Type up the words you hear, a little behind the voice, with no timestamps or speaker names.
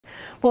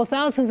Well,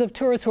 thousands of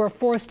tourists were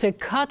forced to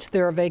cut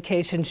their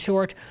vacation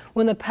short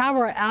when the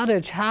power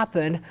outage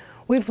happened.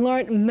 We've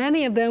learned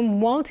many of them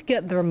won't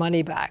get their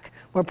money back.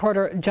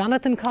 Reporter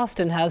Jonathan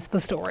Costin has the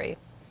story.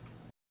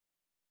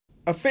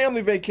 A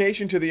family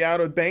vacation to the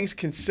Outer Banks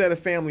can set a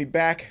family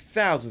back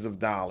thousands of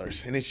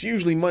dollars, and it's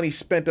usually money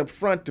spent up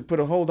front to put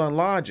a hold on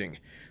lodging.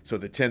 So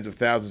the tens of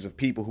thousands of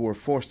people who are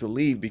forced to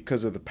leave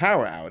because of the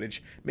power outage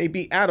may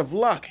be out of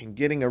luck in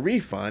getting a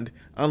refund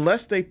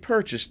unless they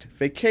purchased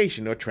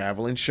vacation or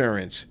travel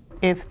insurance.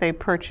 If they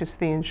purchased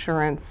the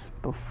insurance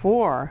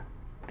before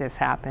this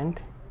happened,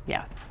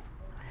 yes.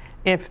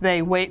 If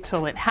they wait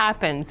till it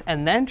happens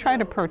and then try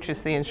to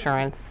purchase the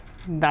insurance,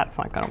 that's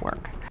not going to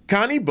work.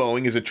 Connie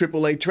Boeing is a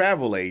AAA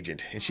travel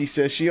agent, and she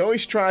says she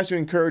always tries to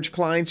encourage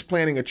clients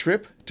planning a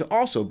trip to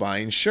also buy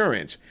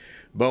insurance.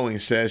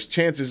 Boeing says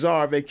chances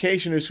are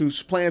vacationers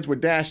whose plans were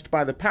dashed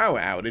by the power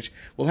outage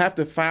will have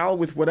to file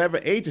with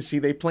whatever agency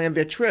they planned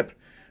their trip.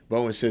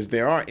 Boeing says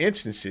there are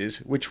instances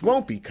which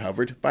won't be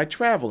covered by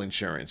travel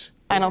insurance.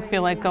 I don't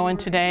feel like going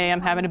today,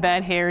 I'm having a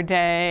bad hair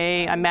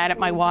day, I'm mad at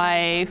my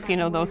wife, you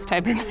know, those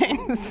type of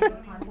things.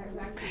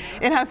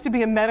 It has to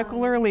be a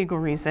medical or a legal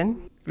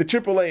reason. The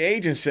AAA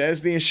agent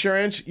says the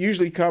insurance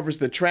usually covers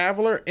the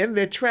traveler and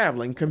their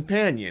traveling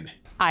companion.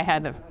 I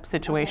had a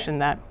situation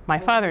that my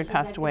father had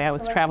passed away. I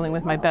was traveling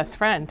with my best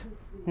friend,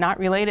 not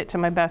related to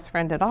my best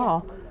friend at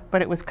all,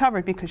 but it was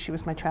covered because she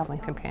was my traveling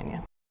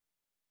companion.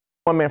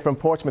 One man from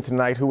Portsmouth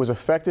tonight who was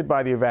affected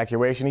by the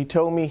evacuation, he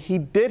told me he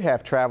did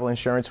have travel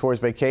insurance for his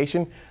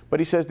vacation, but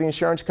he says the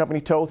insurance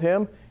company told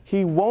him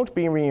he won't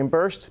be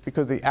reimbursed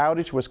because the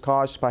outage was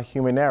caused by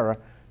human error,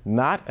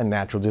 not a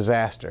natural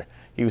disaster.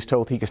 He was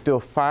told he could still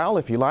file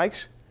if he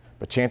likes,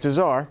 but chances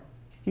are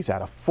he's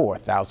out of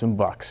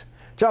 $4,000.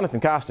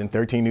 Jonathan Costin,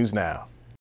 13 News Now.